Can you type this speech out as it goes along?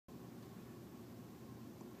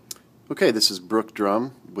Okay, this is Brooke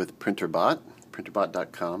Drum with Printrbot,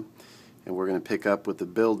 Printrbot.com, and we're going to pick up with the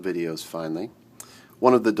build videos finally.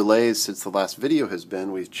 One of the delays since the last video has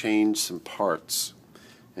been we've changed some parts.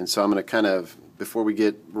 And so I'm going to kind of, before we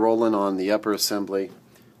get rolling on the upper assembly,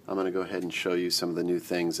 I'm going to go ahead and show you some of the new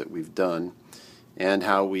things that we've done and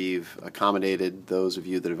how we've accommodated those of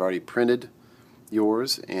you that have already printed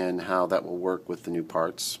yours and how that will work with the new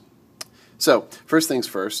parts. So, first things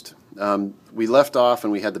first, we left off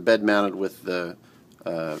and we had the bed mounted with the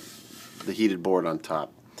heated board on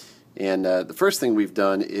top. And the first thing we've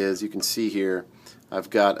done is, you can see here, I've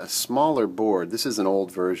got a smaller board. This is an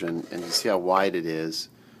old version, and you see how wide it is.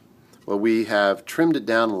 Well, we have trimmed it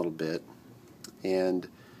down a little bit, and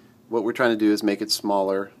what we're trying to do is make it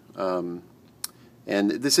smaller. And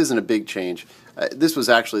this isn't a big change. This was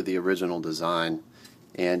actually the original design.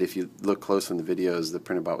 And if you look close in the videos, the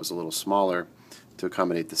Printrbot was a little smaller to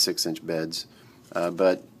accommodate the 6-inch beds.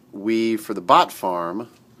 But we, for the bot farm,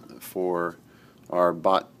 for our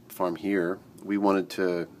bot farm here, we wanted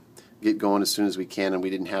to get going as soon as we can, and we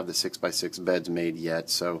didn't have the 6x6 beds made yet.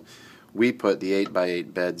 So we put the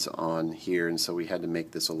 8x8 beds on here, and so we had to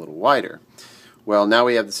make this a little wider. Well, now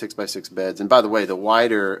we have the 6x6 beds, and by the way, the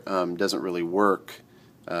wider doesn't really work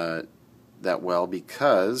that well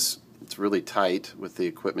because it's really tight with the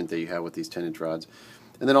equipment that you have with these 10-inch rods.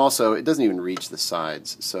 And then also, it doesn't even reach the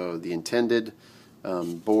sides. So the intended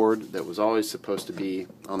board that was always supposed to be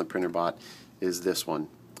on the Printrbot is this one.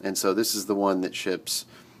 And so this is the one that ships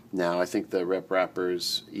now. I think the rep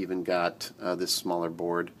wrappers even got this smaller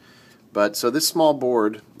board. But so this small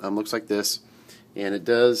board looks like this, and it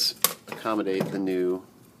does accommodate the new,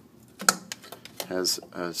 has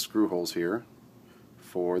screw holes here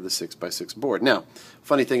for the 6x6 board. Now,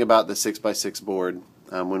 funny thing about the 6x6 board,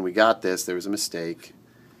 when we got this, there was a mistake.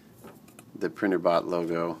 The Printrbot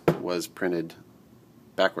logo was printed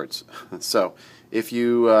backwards. So if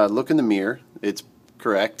you look in the mirror, it's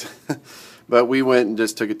correct. But we went and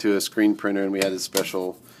just took it to a screen printer, and we had a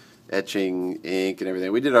special etching ink and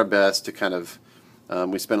everything. We did our best to kind of,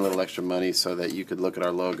 we spent a little extra money so that you could look at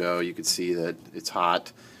our logo, you could see that it's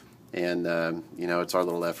hot, and you know, it's our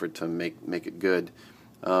little effort to make it good.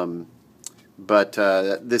 But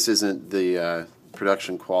this isn't the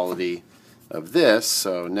production quality of this,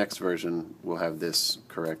 so next version we'll have this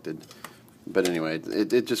corrected. But anyway,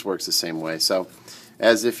 it just works the same way. So,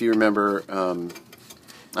 as if you remember, I don't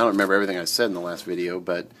remember everything I said in the last video,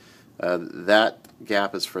 but that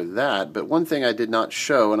gap is for that. But one thing I did not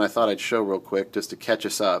show, and I thought I'd show real quick just to catch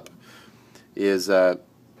us up, is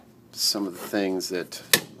some of the things that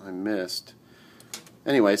I missed.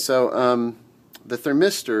 Anyway, so the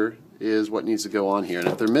thermistor is what needs to go on here, and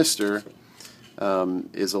a thermistor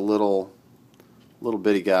is a little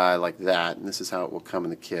bitty guy like that, and this is how it will come in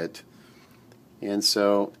the kit. And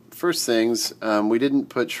so first things, we didn't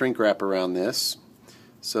put shrink wrap around this,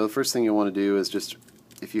 so the first thing you want to do is just,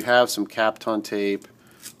 if you have some Kapton tape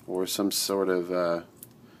or some sort of I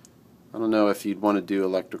don't know if you'd want to do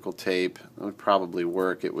electrical tape, it would probably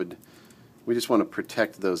work. We just want to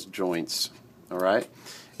protect those joints, alright?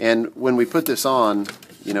 And when we put this on,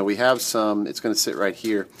 you know, we have some, it's going to sit right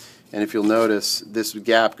here, and if you'll notice, this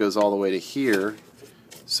gap goes all the way to here,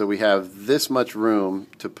 so we have this much room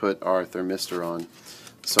to put our thermistor on.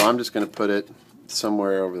 So I'm just going to put it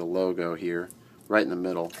somewhere over the logo here, right in the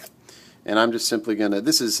middle. And I'm just simply going to,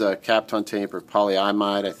 this is Kapton tape or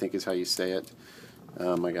polyimide, I think is how you say it.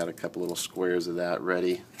 I got a couple little squares of that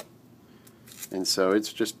ready. And so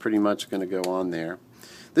it's just pretty much going to go on there.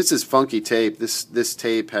 This is funky tape. This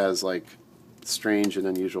tape has like strange and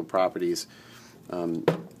unusual properties.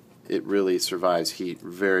 It really survives heat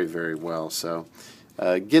very, very well. So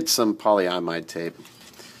get some polyimide tape.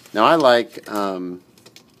 Now I like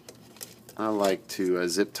to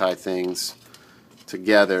zip tie things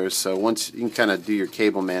together. So once you can kind of do your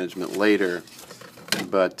cable management later.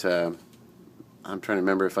 But I'm trying to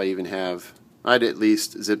remember if I even have. I'd at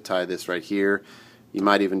least zip tie this right here. You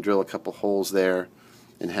might even drill a couple holes there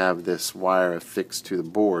and have this wire affixed to the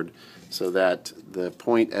board so that the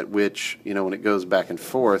point at which, you know, when it goes back and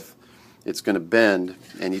forth, it's going to bend,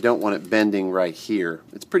 and you don't want it bending right here.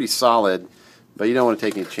 It's pretty solid, but you don't want to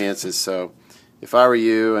take any chances. So if I were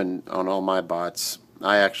you, and on all my bots,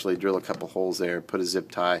 I actually drill a couple holes there, put a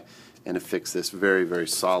zip tie, and affix this very, very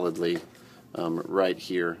solidly right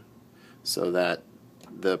here so that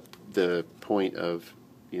the point of,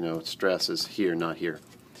 you know, stress is here, not here.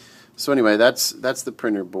 So anyway, that's the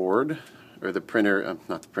printer board, or the printer,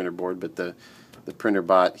 not the printer board, but the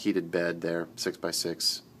Printrbot heated bed there,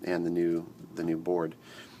 6x6, and the new board.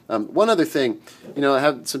 One other thing, I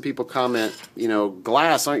have some people comment,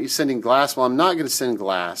 glass, aren't you sending glass? Well, I'm not going to send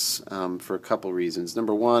glass for a couple reasons.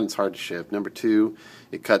 Number one, it's hard to ship. Number two,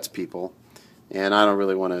 it cuts people, and I don't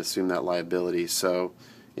really want to assume that liability. So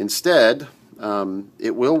instead,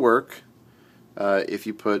 it will work if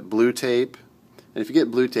you put blue tape, and if you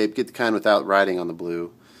get blue tape, get the kind without writing on the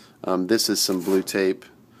blue. This is some blue tape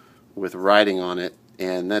with writing on it,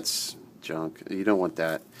 and that's junk. You don't want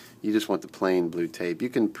that. You just want the plain blue tape. You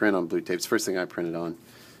can print on blue tape. It's the first thing I printed on.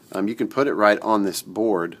 You can put it right on this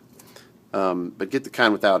board, but get the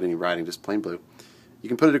kind without any writing, just plain blue. You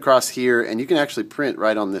can put it across here, and you can actually print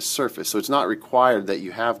right on this surface, so it's not required that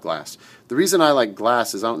you have glass. The reason I like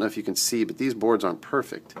glass is, I don't know if you can see, but these boards aren't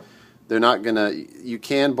perfect. They're not going to, you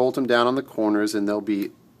can bolt them down on the corners, and they'll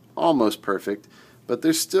be almost perfect, but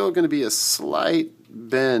there's still going to be a slight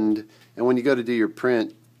bend, and when you go to do your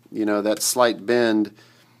print, that slight bend,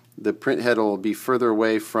 the print head will be further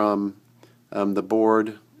away from the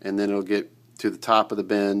board, and then it'll get to the top of the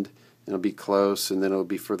bend, and it'll be close, and then it'll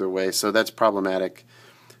be further away. So that's problematic.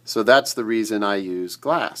 So that's the reason I use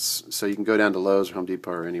glass. So you can go down to Lowe's or Home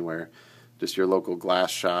Depot or anywhere, just your local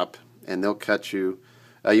glass shop, and they'll cut you.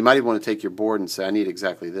 You might even want to take your board and say, I need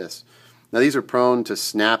exactly this. Now these are prone to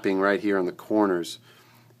snapping right here on the corners.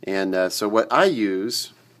 And so what I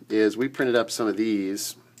use is, we printed up some of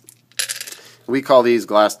these. We call these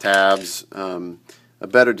glass tabs. A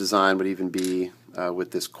better design would even be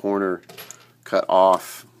with this corner cut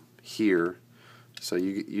off here. So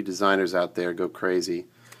you designers out there, go crazy.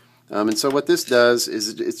 And so what this does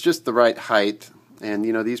is, it's just the right height. And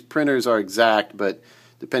these printers are exact, but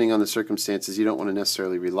depending on the circumstances, you don't want to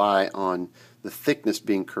necessarily rely on the thickness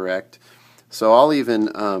being correct. So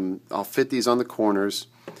I'll fit these on the corners,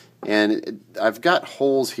 and I've got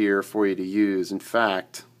holes here for you to use. In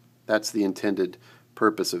fact, that's the intended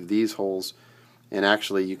purpose of these holes, and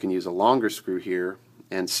actually you can use a longer screw here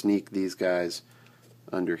and sneak these guys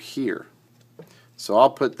under here. So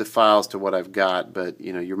I'll put the files to what I've got, but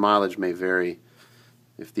your mileage may vary.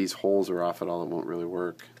 If these holes are off at all, it won't really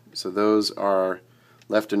work. So those are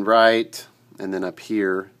left and right, and then up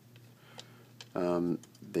here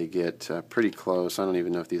they get pretty close. I don't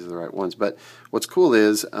even know if these are the right ones, but what's cool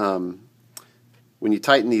is when you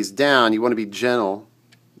tighten these down, you want to be gentle.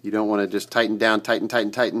 You don't want to just tighten down,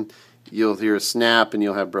 tighten. You'll hear a snap and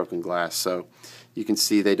you'll have broken glass. So you can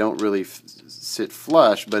see they don't really sit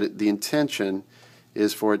flush, but the intention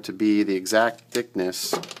is for it to be the exact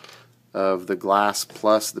thickness of the glass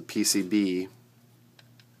plus the PCB,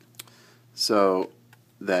 so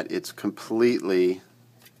that it's completely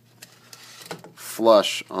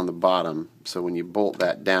flush on the bottom. So when you bolt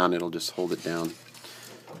that down, it'll just hold it down.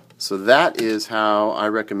 So that is how I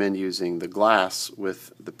recommend using the glass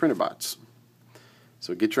with the Printrbot.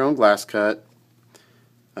 So get your own glass cut.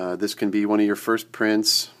 This can be one of your first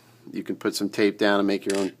prints. You can put some tape down and make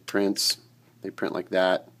your own prints. They print like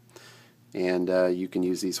that. And you can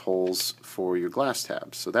use these holes for your glass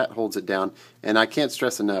tabs. So that holds it down. And I can't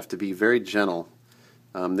stress enough to be very gentle.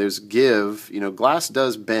 There's give. Glass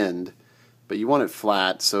does bend, but you want it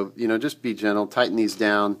flat. So just be gentle. Tighten these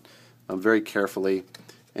down very carefully.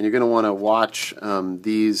 And you're going to want to watch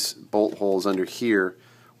these bolt holes under here.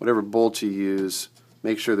 Whatever bolt you use,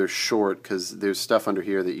 make sure they're short, because there's stuff under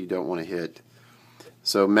here that you don't want to hit.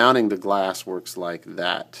 So mounting the glass works like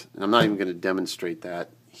that. And I'm not even going to demonstrate that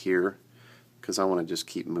here, because I want to just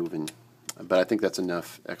keep moving. But I think that's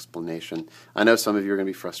enough explanation. I know some of you are going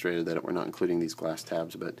to be frustrated that we're not including these glass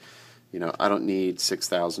tabs, but I don't need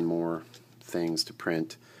 6,000 more things to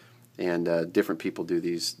print. And different people do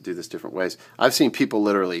this different ways. I've seen people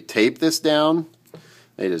literally tape this down.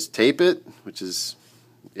 They just tape it,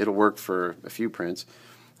 it'll work for a few prints.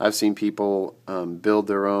 I've seen people build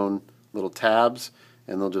their own little tabs,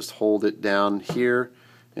 and they'll just hold it down here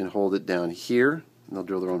and hold it down here, and they'll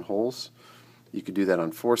drill their own holes. You could do that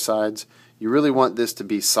on 4 sides. You really want this to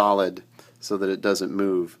be solid so that it doesn't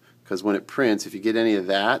move, because when it prints, if you get any of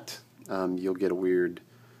that, you'll get a weird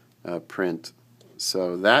print.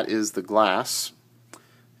 So that is the glass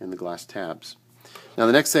and the glass tabs. Now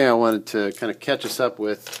the next thing I wanted to kind of catch us up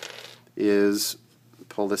with is,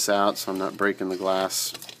 pull this out so I'm not breaking the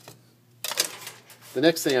glass. The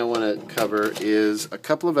next thing I want to cover is a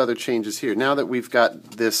couple of other changes here. Now that we've got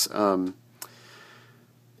this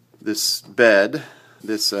this bed,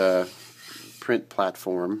 this print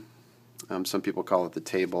platform, some people call it the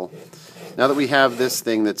table. Now that we have this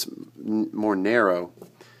thing that's more narrow,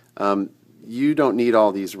 you don't need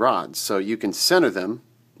all these rods. So you can center them,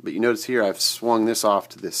 but you notice here I've swung this off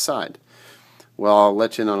to this side. Well, I'll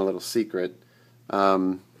let you in on a little secret.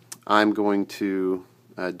 I'm going to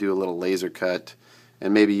do a little laser cut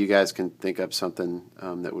and maybe you guys can think up something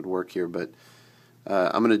that would work here. But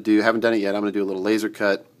I'm going to do, haven't done it yet, I'm going to do a little laser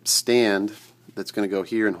cut stand that's going to go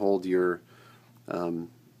here and hold your, I'm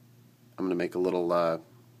going to make a little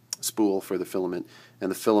spool for the filament,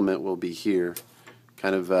 and the filament will be here,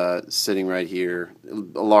 kind of sitting right here.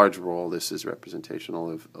 A large roll, this is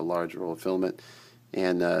representational of a large roll of filament,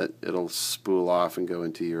 and it'll spool off and go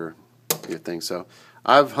into your thing. So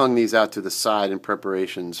I've hung these out to the side in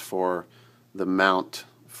preparations for the mount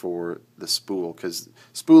for the spool, because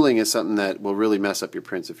spooling is something that will really mess up your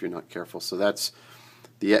prints if you're not careful. So that's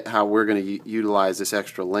how we're going to utilize this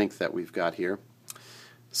extra length that we've got here.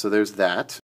 So there's that.